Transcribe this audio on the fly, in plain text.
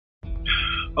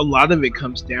a lot of it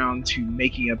comes down to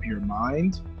making up your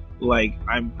mind. Like,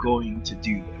 I'm going to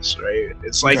do this, right?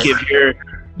 It's like Okay. if you're,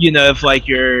 if like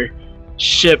your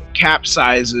ship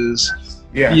capsizes,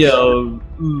 Yes.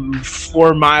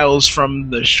 4 miles from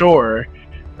the shore,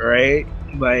 right?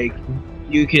 Like,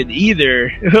 you could either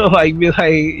like be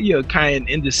like, kind of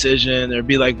indecision, or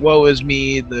be like, woe is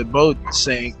me, the boat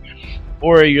sank,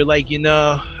 or you're like,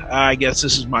 I guess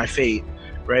this is my fate,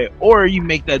 right? Or you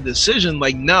make that decision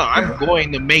like, no, I'm Yeah.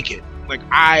 going to make it. Like,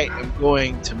 I am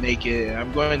going to make it.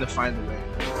 I'm going to find a way.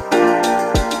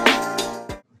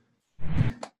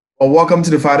 Well, welcome to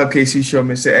the FiredUp KC show,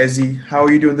 Mr. Eze. How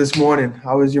are you doing this morning?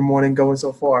 How is your morning going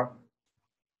so far?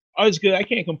 Oh, it's good. I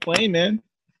can't complain, man.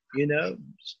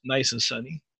 It's nice and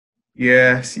sunny.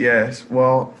 Yes, yes.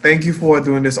 Well, thank you for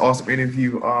doing this awesome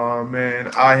interview.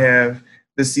 Man,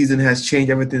 this season has changed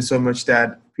everything so much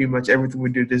that pretty much everything we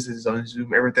do this is on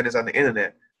Zoom. Everything is on the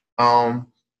internet. Um,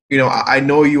 I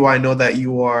know you. I know that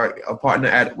you are a partner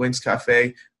at Wings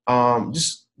Café.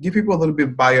 Just give people a little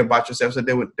bit bio about yourself so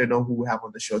they know who we have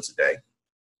on the show today.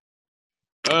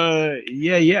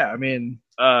 Yeah. I mean,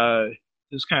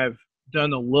 just kind of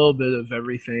done a little bit of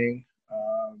everything.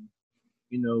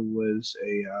 Was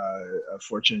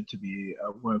fortunate to be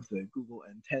one of the Google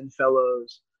N10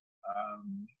 fellows.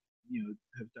 Um,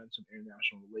 have done some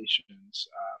international relations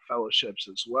fellowships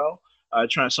as well,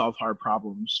 trying to solve hard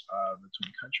problems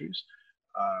between countries.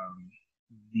 Um,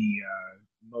 the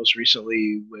Most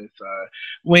recently with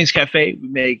Wings Café, we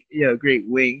make great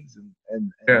wings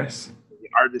and Yes.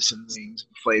 artisan wings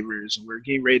and flavors, and we're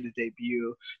getting ready to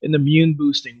debut an immune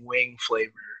boosting wing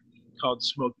flavor called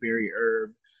smokeberry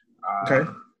herb. Okay.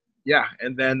 Yeah,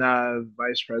 and then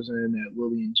vice president at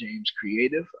Lillian James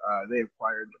Creative, they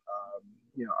acquired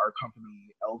our company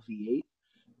LV8,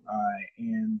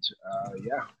 and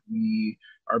yeah, we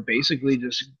are basically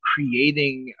just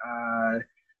creating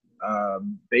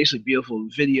basically beautiful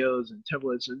videos and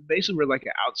templates. And basically, we're like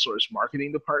an outsourced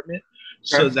marketing department,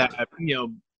 so Okay. that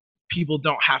people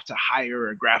don't have to hire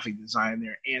a graphic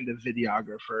designer and a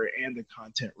videographer and a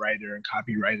content writer and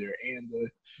copywriter and a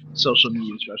social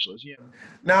media specialist.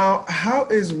 Now, how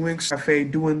is Wings Cafe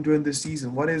doing during this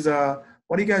season? What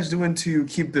are you guys doing to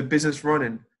keep the business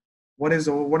running?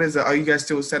 Are you guys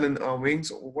still selling wings?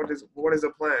 Or what is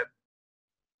the plan?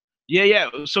 Yeah.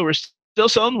 So we're still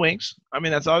selling wings. I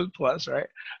mean, that's always a plus, right?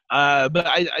 But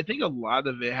I think a lot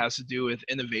of it has to do with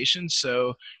innovation.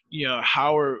 So,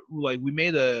 how we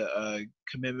made a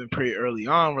commitment pretty early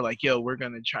on. We're like, we're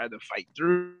going to try to fight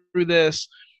through this.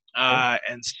 Okay.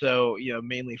 And so,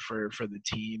 mainly for the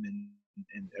team and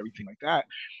everything like that.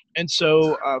 And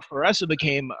so for us, it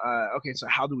became, okay, so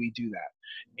how do we do that?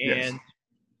 Yes. And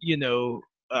you know,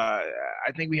 I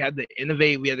think we had to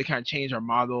innovate. We had to kind of change our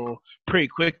model pretty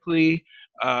quickly.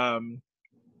 Um,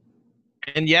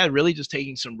 and yeah, really just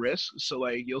taking some risks. So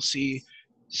like you'll see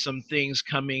some things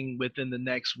coming within the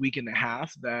next week and a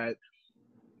half that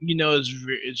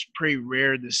is pretty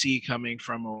rare to see coming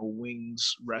from a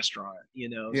wings restaurant.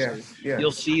 So Yes. you'll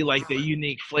Yes. see like the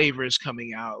unique flavors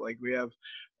coming out. Like we have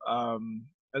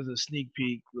as a sneak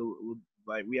peek,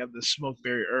 like we have the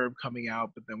smokeberry herb coming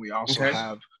out, but then Okay.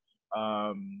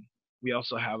 um, we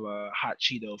also have a hot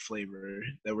Cheeto flavor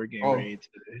that we're getting Oh, ready to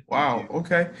do. wow.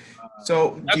 Okay.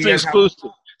 So, do That's you guys have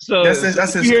exclusive. So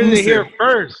that's you heard it here exclusive?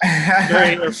 first. You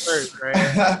heard it here first,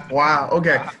 right? Wow.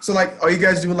 Okay. So, like, are you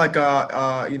guys doing like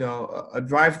a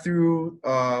drive-through?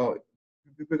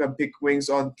 People can pick wings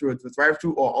on through the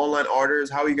drive-through or online orders.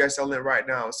 How are you guys selling it right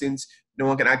now? Since no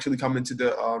one can actually come into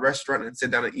the restaurant and sit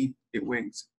down and eat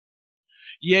wings.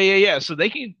 Yeah. So they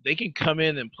can come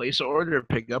in and place an order,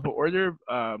 pick up an order,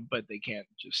 but they can't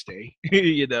just stay,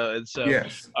 And so,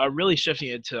 Yes. really shifting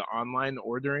it to online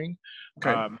ordering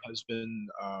Okay. has been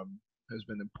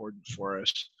important for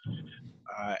us,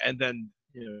 and then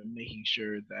making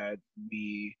sure that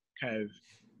we kind of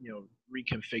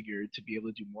reconfigure to be able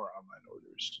to do more online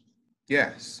orders.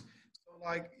 Yes. So,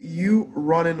 like you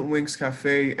running Wings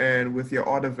Cafe and with your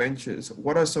other ventures,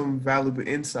 what are some valuable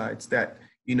insights that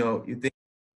you think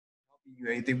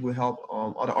will help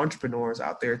other entrepreneurs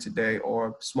out there today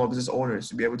or small business owners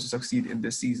to be able to succeed in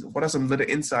this season? What are some little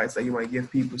insights that you might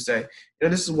give people? Say,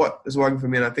 this is what is working for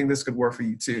me, and I think this could work for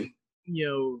you too. you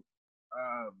know,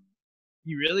 um,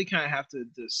 you really kind of have to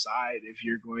decide if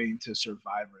you're going to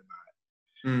survive or not.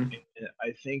 Mm, And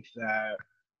I think that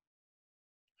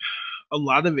a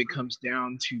lot of it comes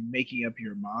down to making up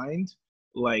your mind.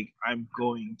 Like, I'm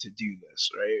going to do this,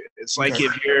 right? It's like okay.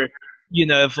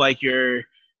 if like your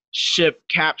ship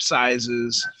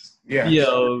capsizes, Yes.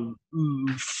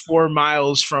 4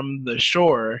 miles from the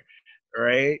shore,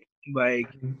 right? Like,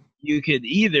 Mhm. you could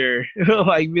either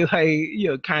like be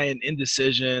like, kind of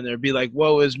indecision, or be like,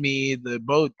 woe is me, the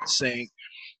boat sank,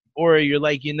 or you're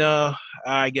like,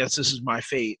 I guess this is my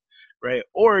fate, right?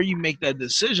 Or you make that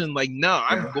decision like, no,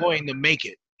 I'm Yeah. going to make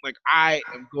it. Like, I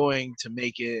am going to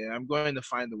make it, and I'm going to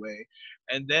find a way.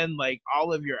 And then like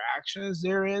all of your actions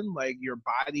therein, like your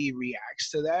body reacts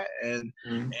to that,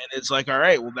 Mm-hmm. and it's like, all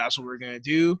right, well, that's what we're gonna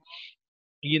do.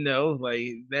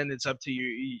 Like then it's up to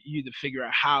you to figure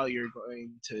out how you're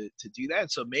going to do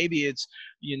that. So maybe it's,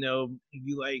 you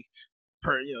like,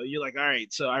 you're like, all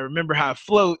right, so I remember how I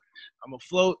float. I'm gonna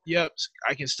float. Yep,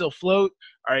 I can still float.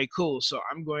 All right, cool. So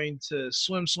I'm going to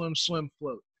swim, swim, swim,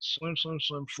 float, swim, swim,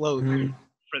 swim, float Mm-hmm.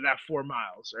 for that 4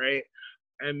 miles, right?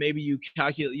 And maybe you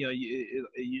calculate, it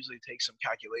usually takes some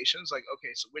calculations, like,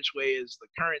 okay, so which way is the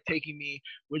current taking me?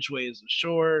 Which way is the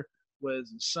shore? What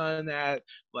is the sun at?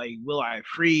 Like, will I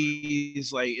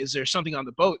freeze? Like, is there something on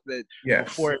the boat that Yes.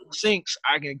 before it sinks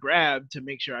I can grab to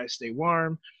make sure I stay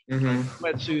warm? Like Mm-hmm.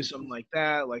 a wetsuit, something like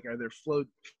that. Like, are there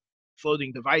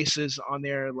floating devices on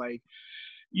there? Like,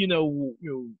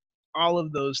 all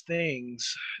of those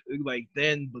things, like,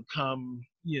 then become,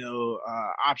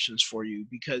 options for you,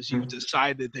 because you've Mm-hmm.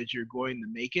 decided that you're going to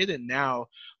make it, and now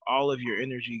all of your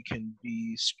energy can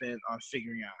be spent on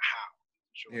figuring out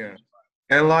how. Yeah.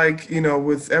 And like,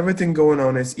 with everything going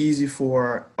on, it's easy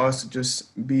for us to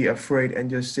just be afraid and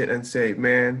just sit and say,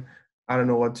 man, I don't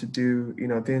know what to do.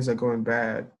 Things are going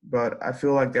bad. But I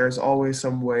feel like there's always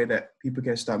some way that people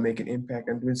can start making impact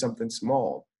and doing something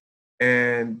small.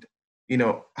 And,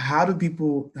 how do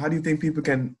you think people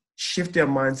can shift their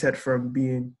mindset from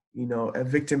being, a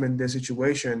victim in this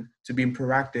situation to being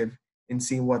proactive and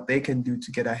seeing what they can do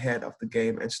to get ahead of the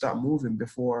game and start moving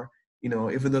before,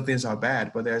 even though things are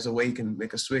bad, but there's a way you can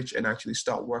make a switch and actually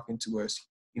start working towards,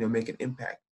 making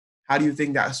impact. How do you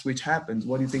think that switch happens?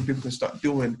 What do you think people can start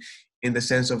doing in the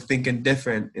sense of thinking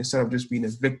different instead of just being a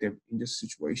victim in this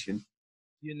situation?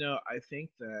 I think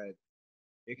that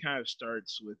it kind of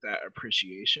starts with that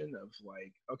appreciation of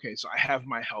like, okay, so I have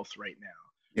my health right now,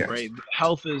 Yes. right?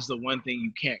 Health is the one thing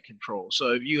you can't control.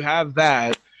 So if you have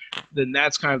that, then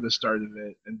that's kind of the start of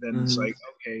it. And then it's Mm-hmm. like,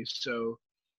 okay, so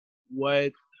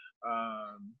what,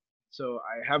 um, so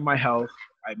I have my health,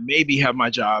 I maybe have my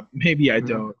job, maybe I Mm-hmm.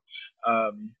 don't.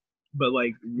 Um, but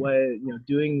like, what,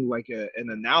 doing like an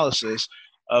analysis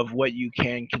of what you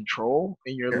can control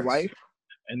in your Yes. life,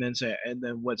 and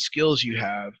then what skills you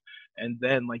have, and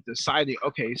then like deciding,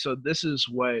 okay, so this is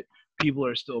what people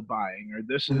are still buying, or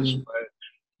this is Mm-hmm. what,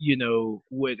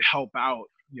 would help out,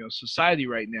 society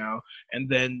right now. And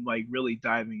then like really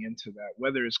diving into that,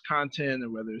 whether it's content, or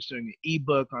whether it's doing an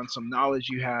ebook on some knowledge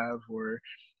you have, or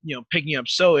picking up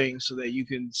sewing so that you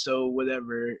can sew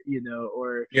whatever,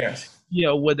 or Yes.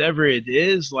 whatever it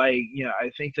is. Like,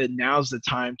 I think that now's the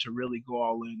time to really go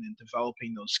all in and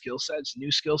developing those skill sets,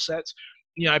 new skill sets.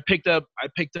 I picked up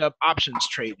options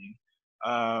trading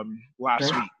last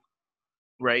Okay. week,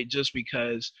 right? Just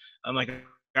because I'm like,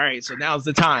 all right, so now's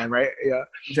the time, right? Yeah,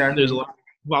 there's a Exactly. lot of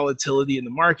volatility in the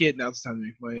market. Now's the time to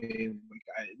make money.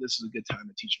 Like, this is a good time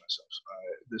to teach myself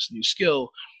this new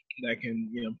skill that can,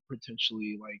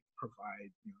 potentially like provide,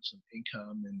 some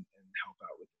income, and help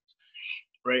out with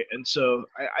it, right? And so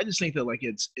I just think that like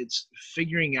it's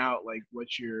figuring out like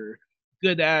what you're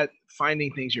good at,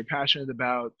 finding things you're passionate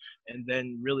about, and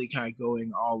then really kind of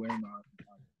going all in on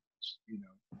you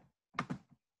know.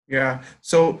 Yeah.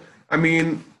 So, I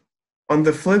mean, on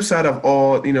the flip side of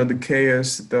all, the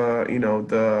chaos,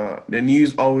 the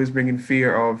news always bringing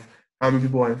fear of how many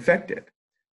people are infected.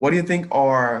 What do you think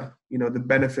are, the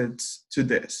benefits to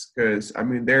this? Because I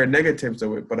mean, there are negatives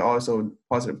to it, but also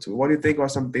positive to it. What do you think are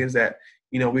some things that,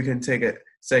 we can take it,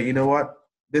 say, you know what,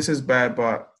 this is bad,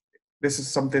 but this is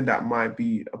something that might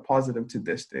be a positive to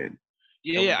this thing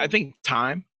Yeah, that we yeah, I can. think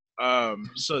time.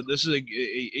 So this is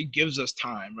it gives us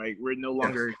time, right? We're no Yes.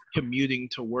 longer commuting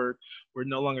to work. We're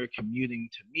no longer commuting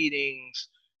to meetings,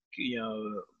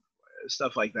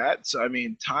 stuff like that. So I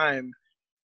mean, time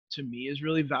to me is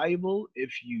really valuable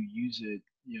if you use it,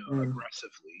 Mm.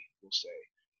 aggressively, we'll say.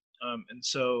 And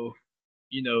so,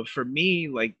 for me,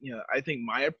 like, I think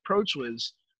my approach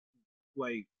was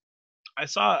like,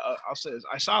 I'll say this,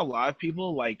 I saw a lot of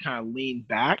people like kind of lean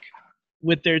back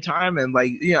with their time, and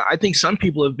like, I think some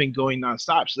people have been going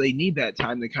nonstop, so they need that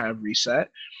time to kind of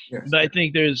reset. Yes. But I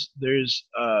think there's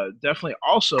definitely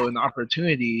also an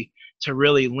opportunity to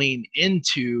really lean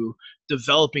into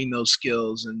developing those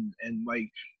skills, and like,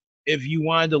 if you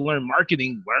wanted to learn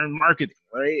marketing,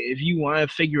 right? If you want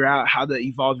to figure out how to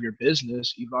evolve your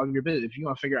business, evolve your business. If you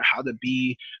want to figure out how to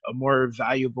be a more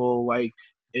valuable like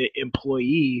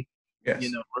employee,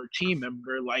 Yes. or team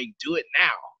member, like, do it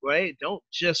now, right? Don't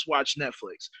just watch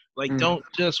Netflix. Like, Mm. don't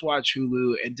just watch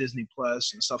Hulu and Disney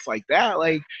Plus and stuff like that.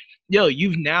 Like,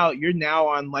 you're now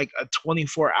on like a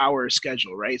 24-hour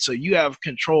schedule, right? So you have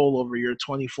control over your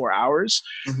 24 hours.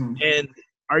 Mm-hmm. And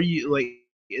are you like,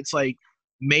 it's like,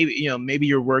 maybe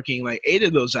you're working like 8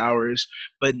 of those hours,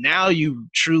 but now you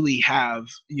truly have,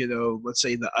 let's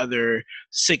say the other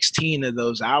 16 of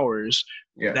those hours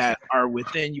Yes. that are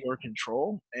within your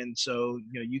control. And so,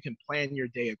 you can plan your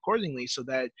day accordingly so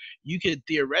that you could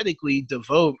theoretically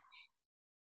devote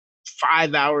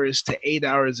 5 hours to 8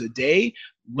 hours a day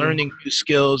Mm. learning new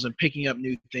skills and picking up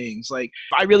new things. Like,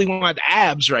 if I really want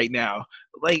abs right now,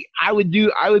 like, I would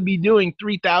be doing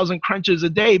 3,000 crunches a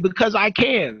day because I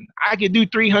could do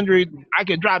 300. I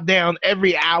could drop down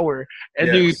every hour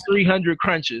and do Yes. 300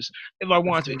 crunches if I That's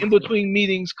want to, true. in between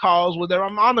meetings, calls, whatever.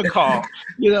 I'm on the call,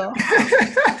 you know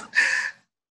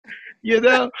you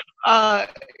know uh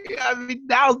I mean,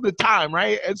 now's the time,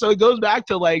 right? And so it goes back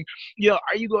to, like,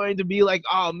 are you going to be like,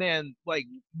 oh man, like,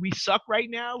 we suck right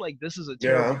now, like, this is a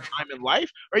terrible Yeah. time in life?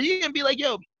 Or are you gonna be like,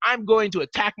 yo, I'm going to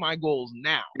attack my goals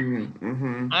now? Mm-hmm.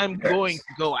 Mm-hmm. I'm going Yes.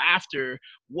 to go after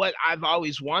what I've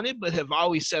always wanted but have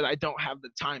always said I don't have the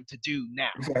time to do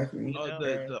now. Exactly. Yeah.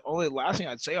 The only last thing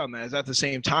I'd say on that is, at the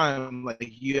same time, like,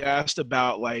 you asked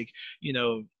about, like,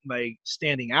 like,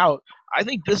 standing out. I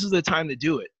think this is the time to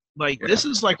do it. Like, Yeah. this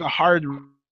is like a hard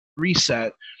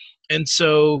reset. And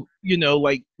so,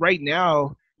 like, right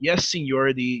now, yes,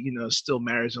 seniority, still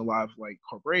matters in a lot of, like,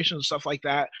 corporations, stuff like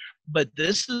that. But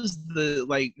this is the,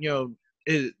 like,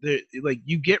 like,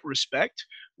 you get respect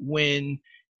when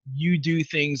you do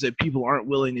things that people aren't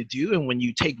willing to do, and when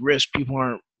you take risks people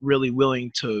aren't really willing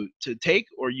to take,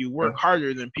 or you work Yeah.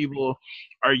 harder than people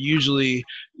are usually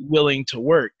willing to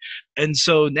work. And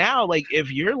so now, like,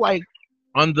 if you're like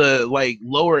on the, like,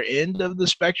 lower end of the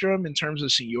spectrum in terms of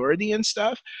seniority and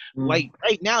stuff, Mm. like,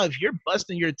 right now, if you're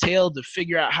busting your tail to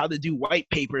figure out how to do white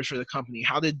papers for the company,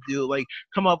 how to do, like,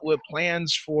 come up with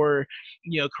plans for,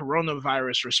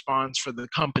 coronavirus response for the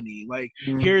company, like,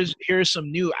 Mm. here's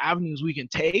some new avenues we can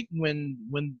take when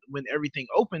everything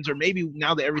opens, or maybe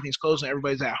now that everything's closed and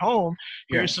everybody's at home,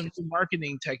 here's Yes. some new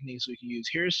marketing techniques we can use,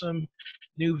 here's some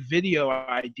new video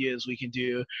ideas we can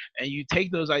do. And you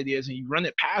take those ideas and you run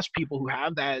it past people who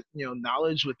have that,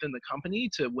 knowledge within the company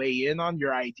to weigh in on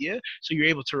your idea, so you're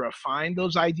able to refine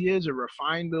those ideas, or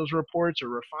refine those reports, or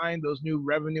refine those new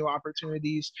revenue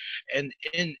opportunities, and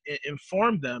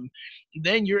inform them.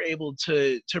 Then you're able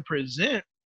to present,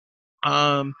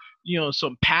 some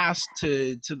paths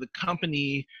to the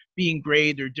company being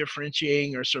great, or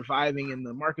differentiating, or surviving in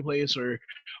the marketplace, or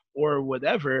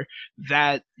whatever,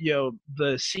 that,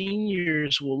 the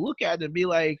seniors will look at and be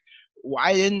like,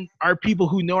 why didn't our people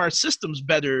who know our systems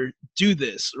better do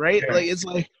this, right? Like, Yes.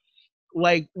 it's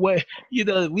like what,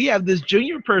 we have this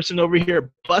junior person over here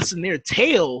Mm. busting their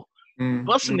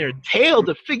Mm. tail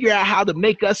to figure out how to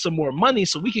make us some more money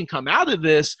so we can come out of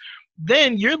this.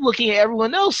 Then you're looking at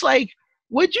everyone else like,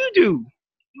 what'd you do?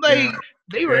 Yeah. Like,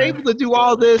 they were Yeah. able to do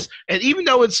all this, and even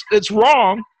though it's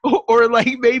wrong, or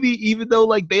like, maybe even though,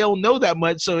 like, they don't know that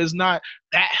much, so it's not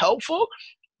that helpful,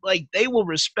 like, they will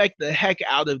respect the heck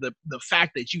out of the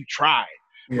fact that you tried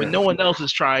when Yeah. no one else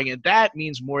is trying. And that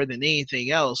means more than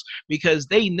anything else, because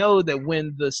they know that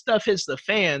when the stuff hits the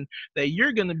fan, that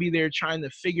you're going to be there trying to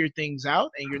figure things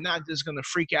out, and you're not just going to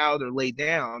freak out or lay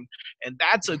down. And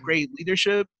that's a great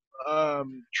leadership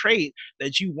trait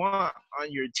that you want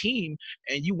on your team,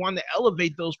 and you want to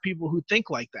elevate those people who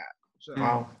think like that. So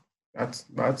Wow,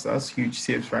 that's huge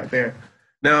tips right there.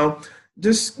 Now,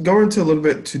 just going to a little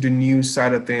bit to the news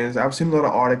side of things, I've seen a lot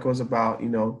of articles about,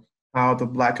 how the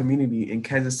Black community in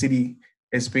Kansas City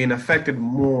is being affected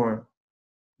more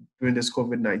during this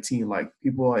COVID-19. Like,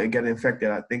 people are getting infected.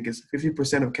 I think it's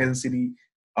 50% of Kansas City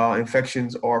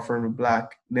infections are from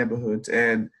Black neighborhoods,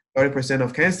 and 30%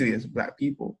 of Kansas City is Black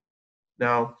people.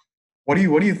 Now, what do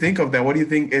you think of that? What do you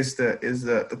think is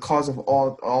the cause of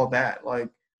all that? Like,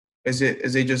 is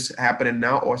it just happening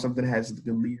now, or something has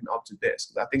been leading up to this?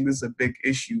 'Cause I think this is a big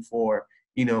issue for,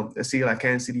 a city like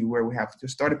Kansas City, where we have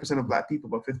just 30% of Black people,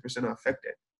 but 50% are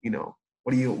affected.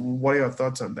 What are your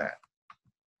thoughts on that?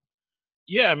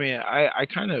 yeah, I mean, I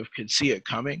kind of could see it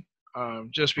coming,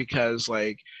 just because,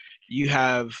 like, you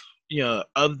have,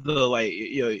 of the, like,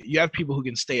 you have people who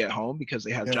can stay at home because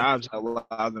they have Yeah. jobs that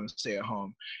allow them to stay at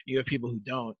home. You have people who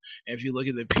don't. And if you look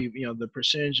at the people, the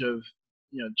percentage of,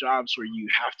 jobs where you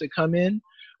have to come in,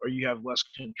 or you have less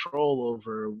control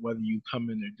over whether you come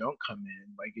in or don't come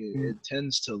in, like, Mm. it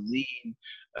tends to lean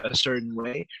a certain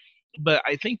way. But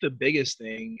I think the biggest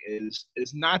thing is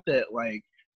not that, like,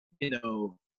 you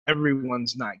know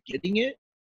everyone's not getting it.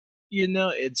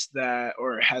 It's that,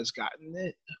 or has gotten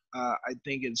it. I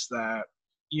think it's that,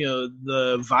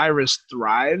 the virus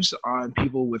thrives on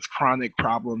people with chronic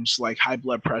problems like high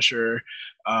blood pressure,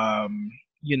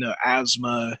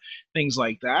 asthma, things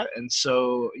like that. And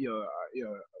so,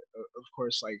 of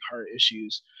course, like heart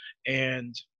issues.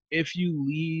 And if you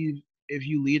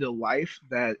lead a life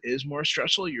that is more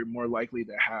stressful, you're more likely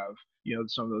to have,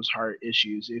 some of those heart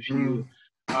issues. If you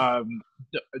um,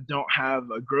 don't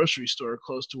have a grocery store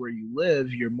close to where you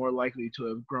live, you're more likely to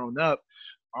have grown up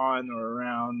on or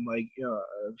around like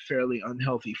fairly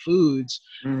unhealthy foods,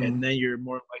 and then you're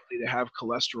more likely to have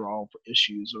cholesterol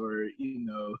issues, or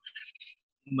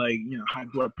like high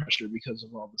blood pressure because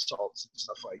of all the salts and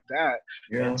stuff like that.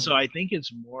 Yeah. And so I think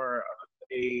it's more of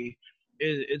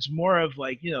it's more of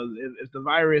like, if the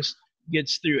virus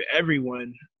gets through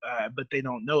everyone, but they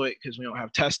don't know it because we don't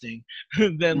have testing,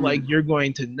 then like you're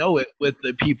going to know it with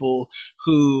the people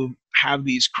who have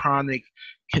these chronic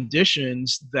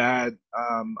conditions that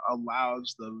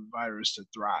allows the virus to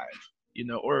thrive,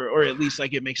 or at least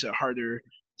like it makes it harder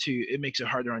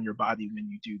on your body when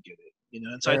you do get it.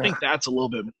 And so I think that's a little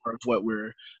bit more of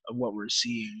what we're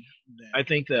seeing. I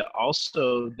think that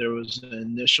also there was an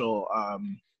initial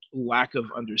lack of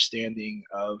understanding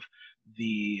of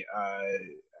the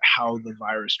how the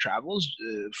virus travels.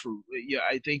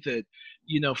 I think that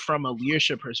from a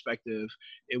leadership perspective,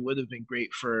 it would have been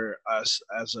great for us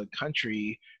as a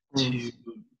country to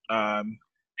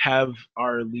have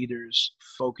our leaders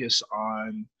focus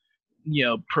on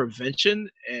prevention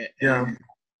and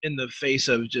in the face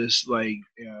of just like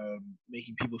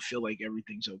making people feel like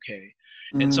everything's okay.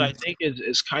 And so I think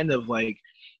it's kind of like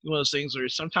one of those things where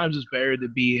sometimes it's better to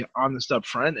be honest up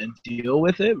front and deal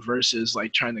with it versus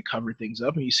like trying to cover things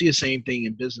up. And you see the same thing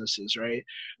in businesses, right?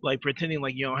 Like pretending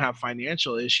like you don't have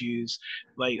financial issues,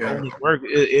 like only work.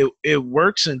 It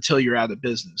works until you're out of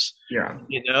business. Yeah.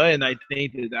 And I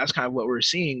think that that's kind of what we're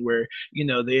seeing, where they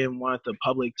didn't want the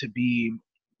public to be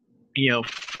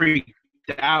freaked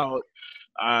out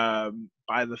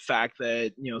by the fact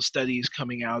that studies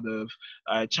coming out of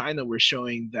China were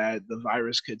showing that the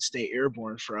virus could stay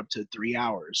airborne for up to 3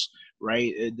 hours,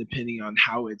 right? Depending on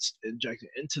how it's injected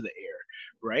into the air,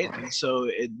 right? And so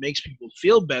it makes people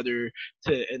feel better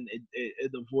and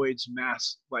it avoids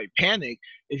mass like panic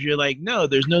if you're like, no,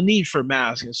 there's no need for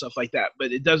masks and stuff like that.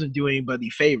 But it doesn't do anybody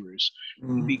favors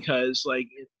because like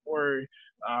it's more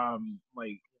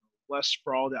like less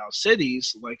sprawled out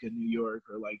cities like in New York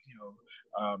or like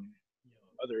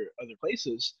other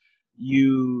places,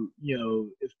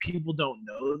 if people don't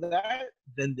know that,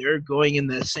 then they're going in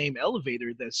that same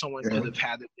elevator that someone could have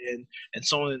had it in, and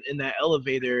someone in that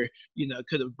elevator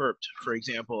could have burped, for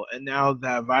example, and now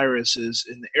that virus is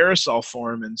in the aerosol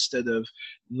form instead of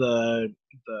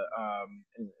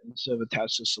instead of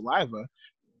attached to saliva.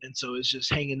 And so it's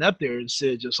just hanging up there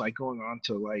instead of just like going on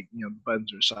to like the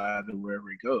buttons or side or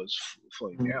wherever it goes,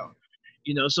 floating down.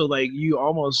 So like you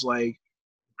almost like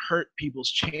hurt people's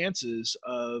chances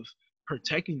of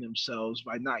protecting themselves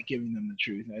by not giving them the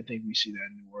truth. And I think we see that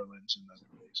in New Orleans and other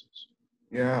places.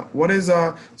 Yeah. What is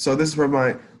so this is for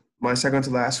my second to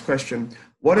last question.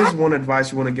 What is one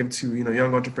advice you want to give to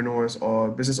young entrepreneurs or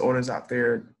business owners out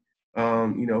there,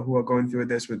 who are going through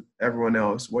this with everyone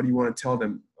else? What do you want to tell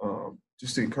them,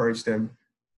 just to encourage them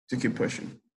to keep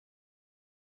pushing?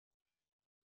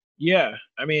 Yeah,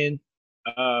 I mean,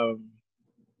 I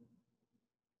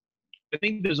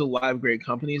think there's a lot of great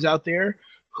companies out there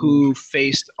who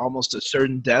faced almost a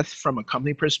certain death from a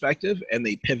company perspective, and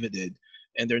they pivoted,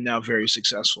 and they're now very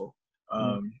successful.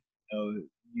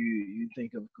 You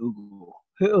think of Google,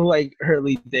 like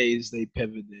early days, they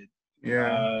pivoted.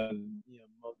 Yeah.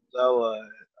 Mozilla,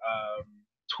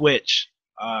 Twitch,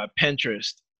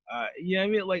 Pinterest. I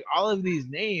mean, like all of these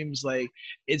names, like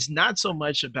it's not so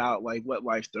much about like what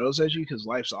life throws at you, because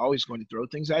life's always going to throw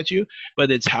things at you, but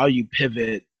it's how you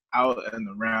pivot out and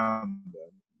around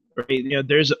them. Right?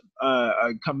 There's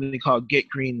a company called Get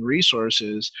Green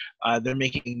Resources. They're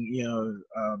making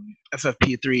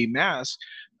FFP3 masks,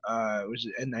 which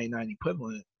is N99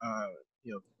 equivalent.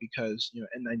 Because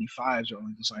N95s are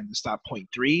only designed to stop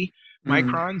 0.3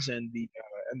 microns, and the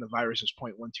virus is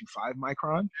 0.125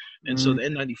 micron, and so the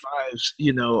N95s,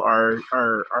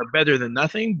 are better than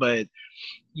nothing, but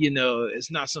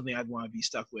it's not something I'd want to be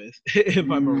stuck with if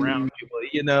I'm around people,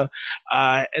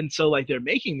 and so like they're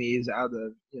making these out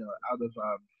of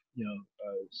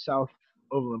South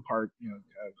Overland Park,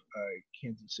 of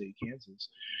Kansas City, Kansas,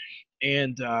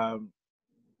 and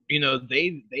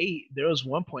there was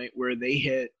one point where they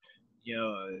hit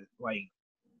like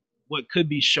what could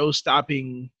be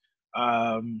show-stopping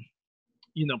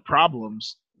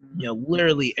problems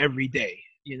literally every day,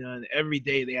 and every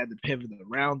day they had to pivot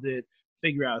around it,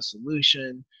 figure out a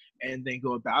solution, and then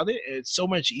go about it. It's so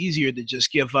much easier to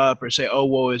just give up or say, oh,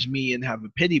 woe is me, and have a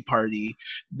pity party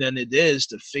than it is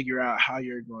to figure out how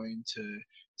you're going to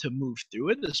move through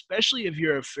it, especially if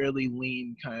you're a fairly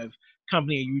lean kind of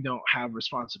company. You don't have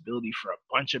responsibility for a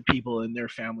bunch of people and their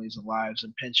families and lives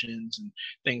and pensions and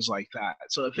things like that.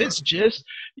 So if it's just,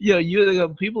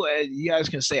 people, you guys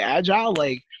can say agile,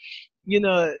 like,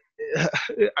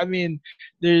 I mean,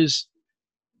 it's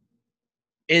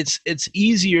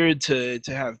easier to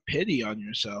have pity on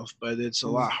yourself, but it's a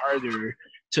lot harder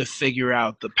to figure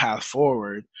out the path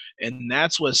forward. And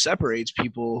that's what separates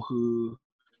people who,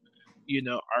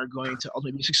 are going to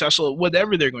ultimately be successful at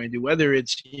whatever they're going to do, whether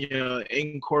it's,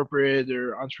 in corporate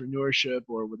or entrepreneurship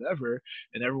or whatever,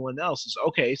 and everyone else is,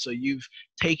 okay, so you've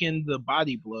taken the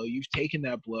body blow, you've taken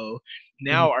that blow.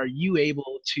 Now, are you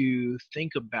able to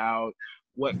think about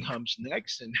what comes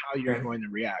next and how you're going to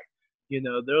react?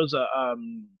 There's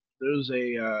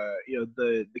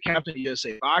the captain of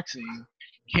USA Boxing,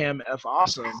 Cam F.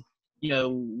 Awesome.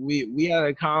 We had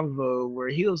a convo where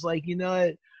he was like,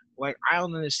 like, I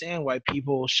don't understand why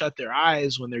people shut their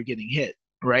eyes when they're getting hit,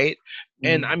 right?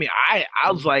 And I mean, I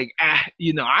was like, I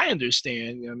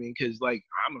understand. Because like,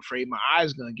 I'm afraid my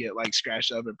eye's gonna get like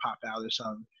scratched up and pop out or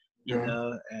something,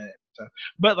 And so,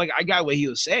 but like, I got what he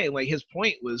was saying. Like, his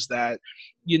point was that,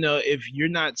 if you're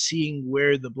not seeing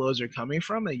where the blows are coming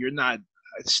from, and you're not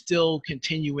still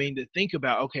continuing to think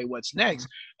about, okay, what's next?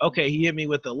 Okay, he hit me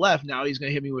with the left, now he's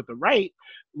gonna hit me with the right.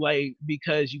 Like,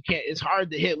 because you can't, it's hard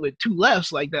to hit with two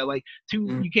lefts like that. Like,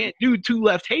 you can't do two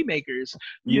left haymakers,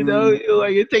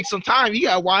 like, it takes some time. You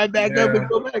gotta wind back up and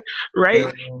go back,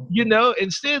 right?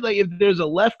 Instead, like, if there's a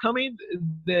left coming,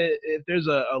 if there's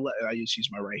I just use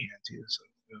my right hand too, so,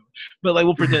 but like,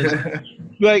 we'll pretend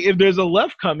like, if there's a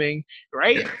left coming,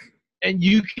 right? And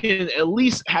you can at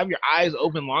least have your eyes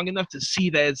open long enough to see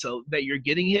that that you're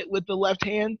getting hit with the left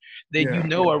hand,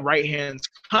 then a right hand's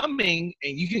coming,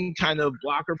 and you can kind of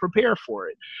block or prepare for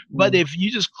it. But if you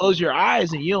just close your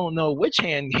eyes and you don't know which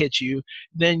hand hit you,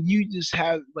 then you just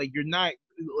have, like, you're not,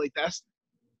 like, that's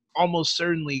almost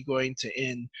certainly going to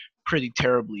end pretty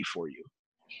terribly for you,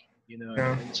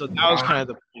 And so that was kind of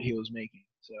the point he was making.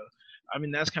 So, I mean,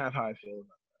 that's kind of how I feel about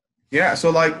that. Yeah. So,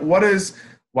 like,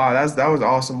 wow, that was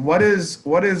awesome. What is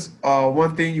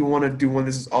one thing you want to do when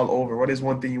this is all over? What is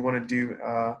one thing you want to do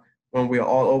when we're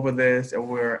all over this and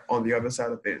we're on the other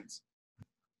side of things?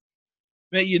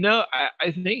 Man,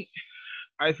 I think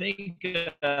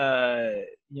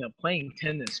playing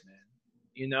tennis,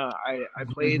 man. I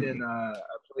played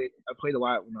I played a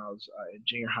lot when I was in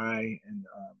junior high and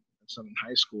some in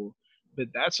high school. But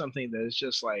that's something that is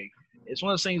just like, it's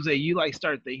one of those things that you like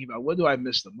start thinking about, what do I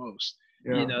miss the most?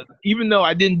 Even though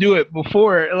I didn't do it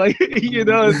before, like,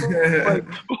 like,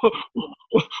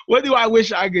 what do I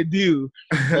wish I could do?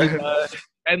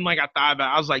 And like, I thought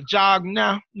about it, I was like, jog,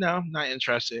 no, not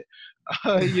interested.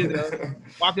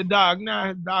 Walk a dog,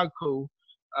 nah, dog cool.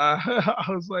 I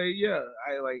was like,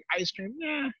 I like ice cream,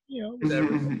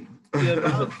 whatever. But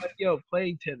I was like,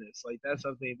 playing tennis, like, that's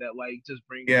something that, like, just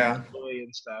brings me joy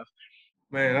and stuff.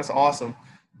 Man, that's awesome.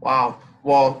 Wow.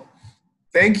 Well,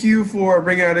 thank you for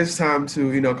bringing out this time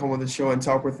to, come on the show and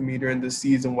talk with me during this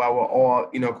season while we're all,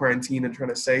 quarantined and trying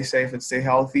to stay safe and stay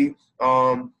healthy.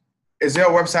 Is there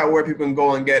a website where people can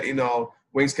go and get,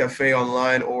 Wings Café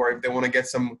online, or if they want to get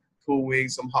some cool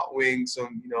wings, some hot wings,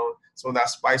 some, some of that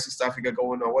spicy stuff you got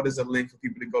going on, what is the link for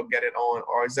people to go get it on?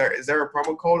 Or is there a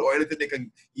promo code or anything they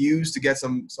can use to get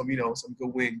some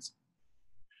good wings?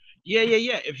 Yeah.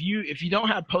 If you don't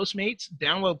have Postmates,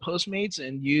 download Postmates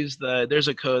and use there's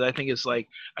a code. I think it's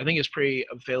pretty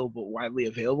widely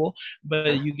available,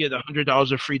 but you get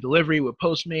 $100 of free delivery with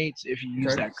Postmates if you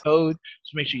use that code.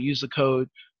 So make sure you use the code.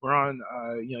 We're on,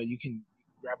 you can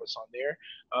grab us on there.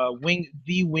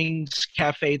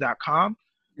 thewingscafe.com.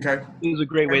 Okay. This is a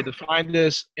great way to find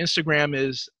us. Instagram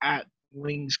is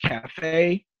 @Wings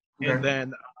Café. And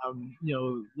then,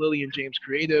 Lillian James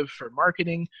Creative for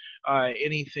marketing.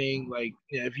 Anything like,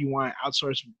 if you want to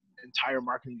outsource entire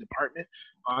marketing department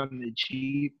on the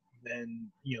cheap, then,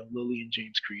 Lillian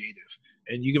James Creative.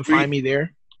 And you can find me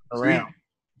there around. Sweet.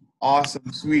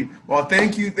 Awesome. Sweet. Well,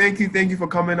 thank you for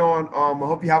coming on. I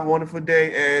hope you have a wonderful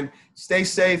day and stay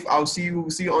safe. I'll see you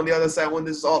on the other side when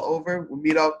this is all over. We'll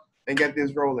meet up and get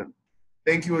this rolling.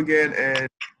 Thank you again and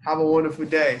have a wonderful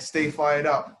day. Stay fired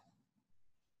up.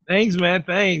 Thanks, man.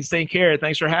 Thanks. Take care.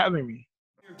 Thanks for having me.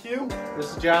 Q,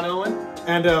 this is John Owen.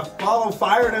 And follow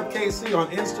FiredUp KC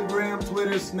on Instagram,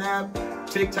 Twitter, Snap,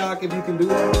 TikTok if you can do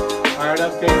that.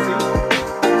 FiredUp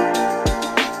KC.